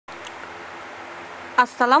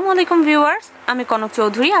আসসালামু আলাইকুম ভিউয়ার্স, আমি কনক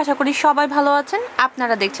চৌধুরী। আশা করি সবাই ভালো আছেন।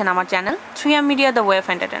 আপনারা দেখছেন আমার channel 3M media the way of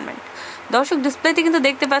entertainment. দর্শক, ডিসপ্লেতে কিন্তু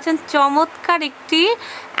দেখতে পাচ্ছেন চমৎকার একটি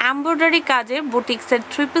এমব্রয়ডারি কাজের বুটিক্সের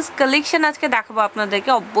 3 পিস কালেকশন আজকে দেখাবো আপনাদেরকে।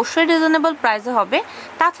 অবশ্যই রিজনেবল প্রাইসে হবে,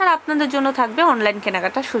 তাছাড়া আপনাদের জন্য থাকবে অনলাইন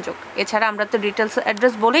কেনাকাটার সুযোগ। এছাড়া আমরা তো ডিটেলস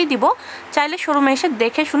অ্যাড্রেস বলেই দিব, চাইলে শোরুমে এসে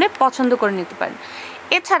দেখে শুনে পছন্দ করে নিতে পারেন।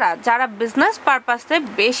 এছাড়া যারা বিজনেস পারপাসে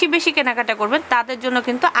বেশি কেনাকাটা করবেন তাদের জন্য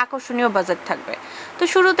কিন্তু আকর্ষণীয় বাজেট থাকবে। তো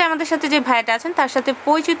শুরুতে আমাদের সাথে যে ভাইটা আছেন তার সাথে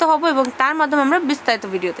পরিচিত হব এবং তার মাধ্যমে আমরা বিস্তারিত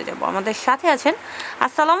ভিডিওতে যাব। আমাদের সাথে আছেন,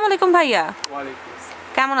 আসসালামু আলাইকুম ভাইয়া।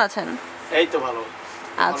 কেমন আছেন? এই তো ভালো।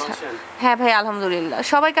 আচ্ছা, হ্যাঁ ভাই আলহামদুলিল্লাহ।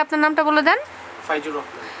 সবাইকে আপনার নামটা বলে দেন। ফাইজুর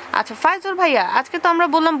রহমান। আচ্ছা ফাইজুর ভাইয়া, আজকে তো আমরা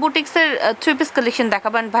বললাম বুটিক্সের 3 পিস কালেকশন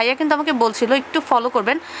দেখাবেন। ভাইয়া কিন্তু আমাকে বলছিল একটু ফলো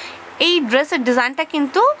করবেন। এই ড্রেসের ডিজাইনটা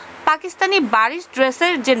কিন্তু পাকিস্তানি বারিশ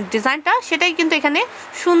ড্রেসের যে ডিজাইনটা সেটাই কিন্তু এখানে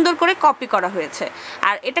সুন্দর করে কপি করা হয়েছে,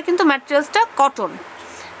 আর এটা কিন্তু ম্যাটেরিয়ালসটা কটন।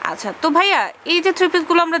 আচ্ছা, তো ভাইয়া এই যে 3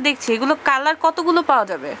 পিসগুলো আমরা দেখছি, এগুলো কালার কতগুলো পাওয়া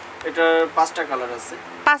যাবে? এটার 5টা কালার আছে।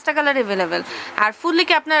 5টা কালার अवेलेबल। আর ফুললি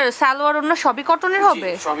কি আপনার সালোয়ার ওড়না সবই কটনের হবে?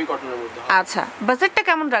 সবই কটনের মধ্যে হবে। আচ্ছা, বাজেটটা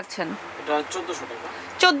কেমন রাখছেন? এটা 1400 টাকা।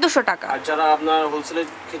 1400 টাকা। আর যারা আপনার হোলসেলের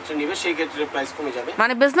ক্ষেত্রে নেবে সেই ক্ষেত্রে প্রাইস কমে যাবে,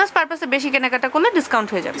 মানে বিজনেস পারপাসে বেশি কেনাকাটা করলে ডিসকাউন্ট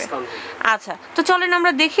হয়ে যাবে। আচ্ছা, তো চলেন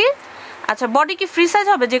আমরা দেখি। আচ্ছা, বডি কি ফ্রি সাইজ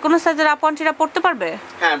হবে? যে কোনো সাইজের আপু আন্টিরা পড়তে পারবে?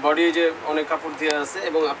 হ্যাঁ, বডি যে অনেক কাপড় দেওয়া আছে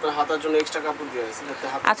এবং আপনার হাতার জন্য এক্সট্রা কাপড় দেওয়া আছে যাতে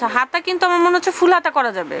হাতা। আচ্ছা, হাতা কিন্তু আমার মনে হচ্ছে ফুল হাতা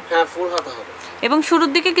করা যাবে। হ্যাঁ, ফুল হাতা হবে। এবং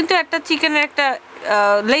শুরুর দিকে কিন্তু একটা চিকেনের একটা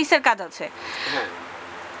লেসের কাজ আছে। হ্যাঁ,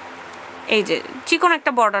 এই যে চিকন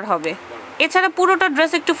একটা বর্ডার হবে। এছাড়া পুরোটা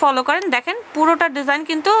ড্রেস একটু ফলো করেন, দেখেন পুরোটা ডিজাইন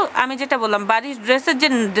কিন্তু আমি যেটা বললাম বারিশ ড্রেসের যে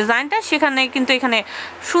ডিজাইনটা সেখানে কিন্তু এখানে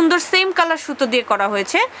সুন্দর সেম কালার সুতো দিয়ে করা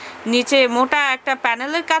হয়েছে। নিচে মোটা একটা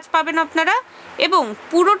প্যানেলের কাজ পাবেন আপনারা, এবং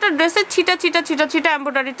পুরোটা ড্রেসের ছিটা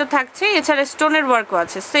এমব্রয়ডারি তো থাকছে। এছাড়া স্টোনের ওয়ার্কও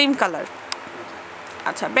আছে সেম কালার।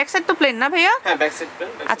 আচ্ছা, ব্যাক সাইড তো প্লেন না ভাইয়া? হ্যাঁ, ব্যাক সাইড প্লেন।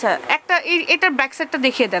 আচ্ছা, একটা এটার ব্যাক সাইডটা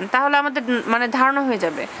দেখিয়ে দেন, তাহলে আমাদের মানে ধারণা হয়ে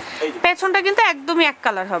যাবে। পেছনটা কিন্তু একদমই এক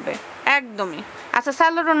কালার হবে, একদমই। আচ্ছা,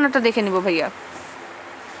 সালোয়ার ওড়নাটা দেখে নিব ভাইয়া।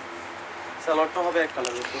 সালোয়ারটা হবে এক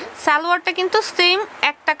কালারের। সালোয়ারটা কিন্তু সেম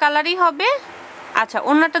একটা কালারই হবে। আচ্ছা,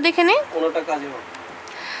 ওড়নাটা দেখে নিই। ওড়নাটা কাজে হবে।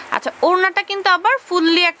 আচ্ছা, ওড়নাটা কিন্তু আবার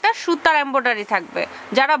ফুললি একটা সুতার এমব্রয়ডারি থাকবে।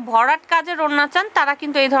 যারা ভরাট কাজের ওড়না চান তারা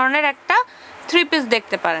কিন্তু এই ধরনের একটা 3 পিস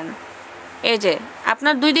দেখতে পারেন। এই যে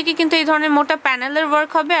আপনার দুই দিকে কিন্তু এই ধরনের মোটা প্যানেলের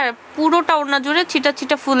ওয়ার্ক হবে, আর পুরোটা ওড়না জুড়ে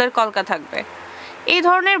ছিটা ফুলের কলকা থাকবে। এই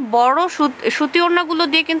ধরনের বড় সুতি ওড়নাগুলো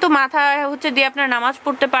দিয়ে কিন্তু মাথায় দিয়ে আপনার নামাজ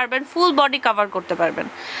পড়তে পারবেন, ফুল বডি কভার করতে পারবেন।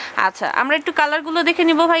 আচ্ছা, আমরা একটু কালারগুলো দেখে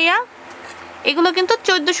নিব ভাইয়া। এগুলো কিন্তু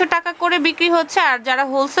 1400 টাকা করে বিক্রি হচ্ছে, আর যারা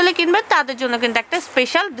হোলসেলে কিনবেন তাদের জন্য কিন্তু একটা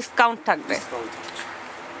স্পেশাল ডিসকাউন্ট থাকবে।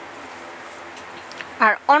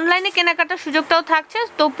 আর অনলাইনে কেনাকাটার সুযোগটাও থাকছে।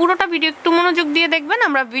 তো পুরোটা ভিডিও একটু মনোযোগ দিয়ে দেখবেন,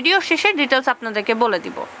 আমরা ভিডিও শেষে ডিটেলস আপনাদেরকে বলে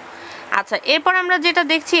দিব। আচ্ছা, এরপর আমরা যেটা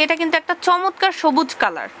দেখছি এটা কিন্তু একটা চমৎকার সবুজ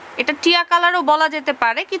কালার। এটা টিয়া কালারও বলা যেতে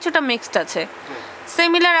পারে, কিছুটা মিক্সড আছে।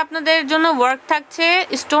 সিমিলার আপনাদের জন্য ওয়ার্ক থাকছে,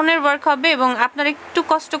 স্টোনের ওয়ার্ক হবে, এবং আপনারা একটু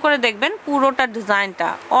কষ্ট করে দেখবেন পুরোটা ডিজাইনটা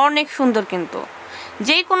অনেক সুন্দর। কিন্তু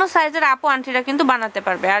যে কোনো সাইজের আপু আন্টিরা কিন্তু বানাতে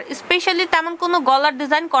পারবে, আর স্পেশালি তেমন কোনো গলার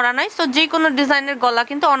ডিজাইন করা নাই, সো যে কোনো ডিজাইনের গলা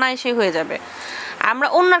কিন্তু অনায়াসেই হয়ে যাবে। আমরা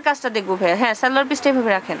অন্যার কাজটা দেখবো ভাইয়া। হ্যাঁ, সালোয়ার পিসটা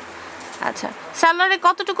এভাবে রাখেন। আচ্ছা, সালোয়ারে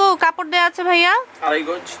কতটুকু কাপড় দেওয়া আছে ভাইয়া? 2.5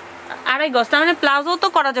 গজ। 2.5 গজ, তার মানে প্লাজো তো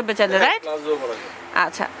করা যাবে চাইলে, রাইট? প্লাজো করা যাবে।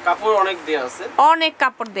 আচ্ছা, কাপড় অনেক দেয়া আছে, অনেক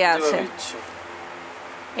কাপড় দেয়া আছে।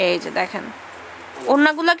 এই যে দেখেন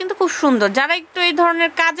ওড়নাগুলো কিন্তু খুব সুন্দর। যারা একটু এই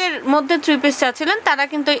ধরনের কাজের মধ্যে 3 পিস চাচ্ছিলেন তারা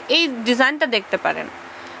কিন্তু এই ডিজাইনটা দেখতে পারেন।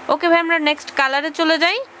 ওকে ভাই, আমরা নেক্সট কালারে চলে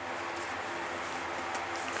যাই।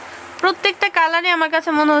 প্রত্যেকটা কালারই আমার কাছে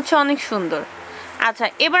মনে হচ্ছে অনেক সুন্দর। আচ্ছা,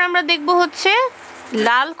 এবার আমরা দেখব হচ্ছে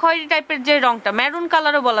লাল খয়েরি টাইপের যে রংটা, মেরুন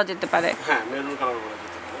কালারও বলা যেতে পারে। হ্যাঁ, মেরুন কালার বলা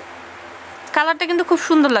যেতে পারে। কালারটা কিন্তু খুব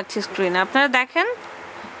সুন্দর লাগছে স্ক্রিনে, আপনারা দেখেন।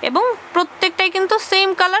 এবং প্রত্যেকটাই কিন্তু সেম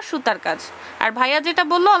কালার সুতার কাজ। আর ভাইয়া যেটা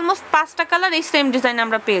বললো অলমোস্ট 5টা কালার এই সেম ডিজাইন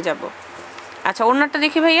আমরা পেয়ে যাব। আচ্ছা, ওড়নাটা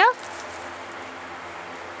দেখি ভাইয়া।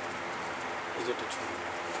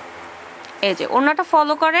 এই যে ওড়নাটা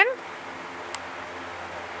ফলো করেন,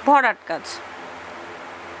 ভরাট কাজ।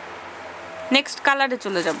 নেক্সট কালারে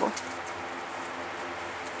চলে যাব।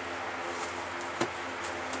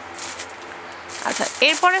 আচ্ছা,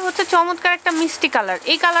 এরপরে হচ্ছে চমৎকার একটা মিষ্টি কালার।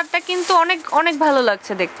 এই কালারটা কিন্তু অনেক ভালো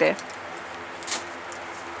লাগছে দেখতে।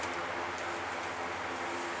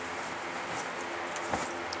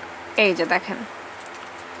 এই যে দেখেন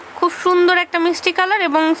খুব সুন্দর একটা মিষ্টি কালার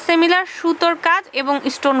এবং সিমিলার সুতোর কাজ এবং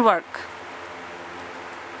স্টোন ওয়ার্ক।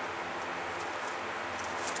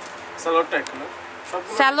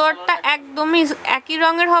 সালোয়ারটা একদমই একই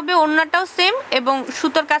রঙের হবে, ওড়নাটাও সেম, এবং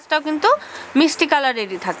সুতোর কাজটাও কিন্তু মিষ্টি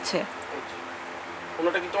কালারেরই থাকছে।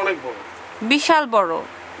 ওনাটা কিন্তু অনেক বড়, বিশাল বড়।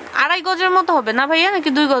 2.5 গজের মতো হবে না ভাইয়া, নাকি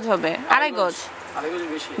 2 গজ হবে? 2.5 গজ।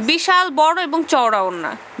 বিশাল বড় এবং চওড়া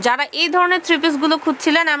ওড়না। যারা এই ধরনের থ্রি পিস গুলো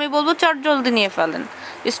খুঁজছিলেন আমি বলবো চট জলদি নিয়ে ফেলেন,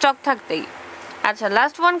 স্টক থাকতেই। আচ্ছা,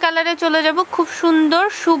 লাস্ট ওয়ান কালারে চলে যাব। খুব সুন্দর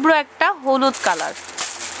শুভ্র একটা হলুদ কালার।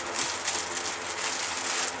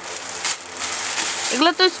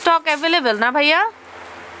 এগুলো তো স্টক অ্যাভেলেবেল না ভাইয়া?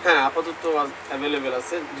 হ্যাঁ, আপাতত অ্যাভেলেবেল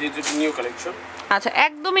আছে, যেহেতু নিউ কালেকশন। আচ্ছা,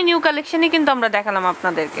 একদমই নিউ কালেকশনই কিন্তু আমরা দেখালাম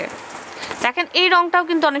আপনাদেরকে। দেখেন এই রংটাও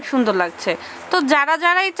কিন্তু অনেক সুন্দর লাগছে। তো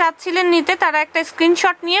যারাই চাচ্ছিলেন নিতে তারা একটা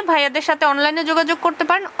স্ক্রিনশট নিয়ে ভাইয়াদের সাথে অনলাইনে যোগাযোগ করতে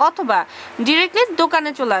পারেন অথবা ডিরেক্টলি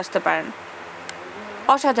দোকানে চলে আসতে পারেন।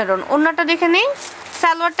 অসাধারণ। ওড়নাটা দেখে নেই।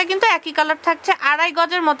 সালোয়ারটা কিন্তু একই কালার থাকছে, 2.5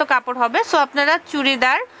 গজের মতো কাপড় হবে। সো আপনারা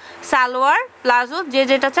চুড়িদার, সালোয়ার, প্লাজো যে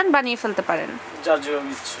যেটা চান বানিয়ে ফেলতে পারেন যার যেভাবে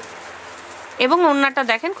ইচ্ছে। এবং ওড়নাটা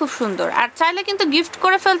দেখেন খুব সুন্দর, আর চাইলে কিন্তু গিফট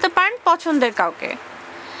করে ফেলতে পারেন পছন্দের কাউকে।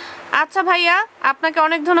 আচ্ছা ভাইয়া, আপনাকে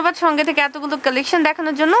অনেক ধন্যবাদ সঙ্গে থেকে এতগুলো কালেকশন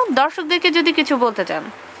দেখানোর জন্য। দর্শকদেরকে যদি কিছু বলতে চান।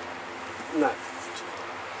 না,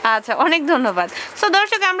 আচ্ছা, অনেক ধন্যবাদ। সো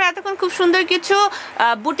দর্শক, আমরা এতক্ষণ খুব সুন্দর কিছু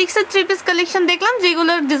বুটিক্সের থ্রি পিস কালেকশন দেখলাম,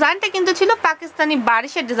 যেগুলোর ডিজাইনটা কিন্তু ছিল পাকিস্তানি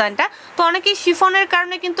বারিশের ডিজাইনটা। তো অনেকেই শিফনের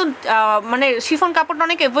কারণে কিন্তু মানে শিফন কাপড়টা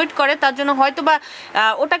অনেক অ্যাভয়েড করে, তার জন্য হয়তো বা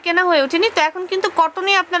ওটা কেনা হয়ে ওঠেনি। তো এখন কিন্তু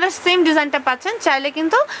কটনে আপনারা সেম ডিজাইনটা পাচ্ছেন, চাইলে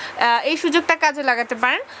কিন্তু এই সুযোগটা কাজে লাগাতে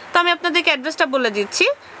পারেন। তো আমি আপনাদেরকে অ্যাড্রেসটা বলে দিচ্ছি।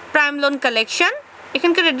 প্রাইম লোন কালেকশন,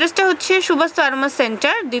 এখানকার অ্যাড্রেসটা হচ্ছে সুভাষ আরমা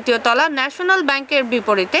সেন্টার, 2য় তলা, ন্যাশনাল ব্যাংকের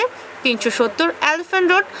বিপরীতে, 370 এলিফ্যান্ট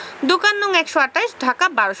রোড, দোকান নং 128, ঢাকা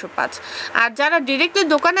 1205। আর যারা ডিরেক্টলি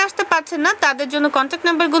দোকানে আসতে পারছেন না তাদের জন্য কন্ট্যাক্ট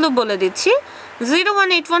নাম্বারগুলো বলে দিচ্ছি।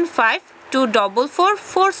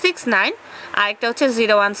 01815244469, আর একটা হচ্ছে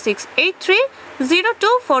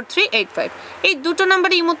 01683024385। এই দুটো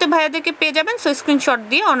নাম্বারে ইমোতে ভাইয়াদেরকে পেয়ে যাবেন। সো স্ক্রিনশট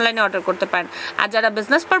দিয়ে অনলাইনে অর্ডার করতে পারেন। আর যারা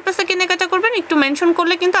বিজনেস পারপাসে কেনাকাটা করবেন একটু মেনশন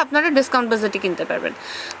করলে কিন্তু আপনারা ডিসকাউন্ট বাজেটে কিনতে পারবেন।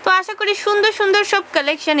 তো আশা করি সুন্দর সুন্দর সব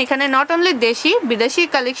কালেকশন এখানে নট অনলি দেশি বিদেশি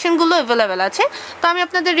কালেকশনগুলো অ্যাভেলেবেল আছে। তো আমি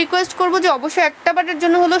আপনাদের রিকোয়েস্ট করবো যে অবশ্যই একটা বারের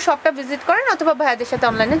জন্য হলেও শপটা ভিজিট করেন অথবা ভাইয়াদের সাথে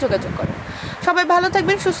অনলাইনে যোগাযোগ করেন। সবাই ভালো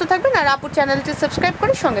থাকবেন, সুস্থ থাকবেন, আর আপুর চ্যানেলটি সাবস্ক্রাইব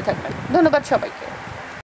করে সঙ্গে থাকবেন। ধন্যবাদ সবাইকে।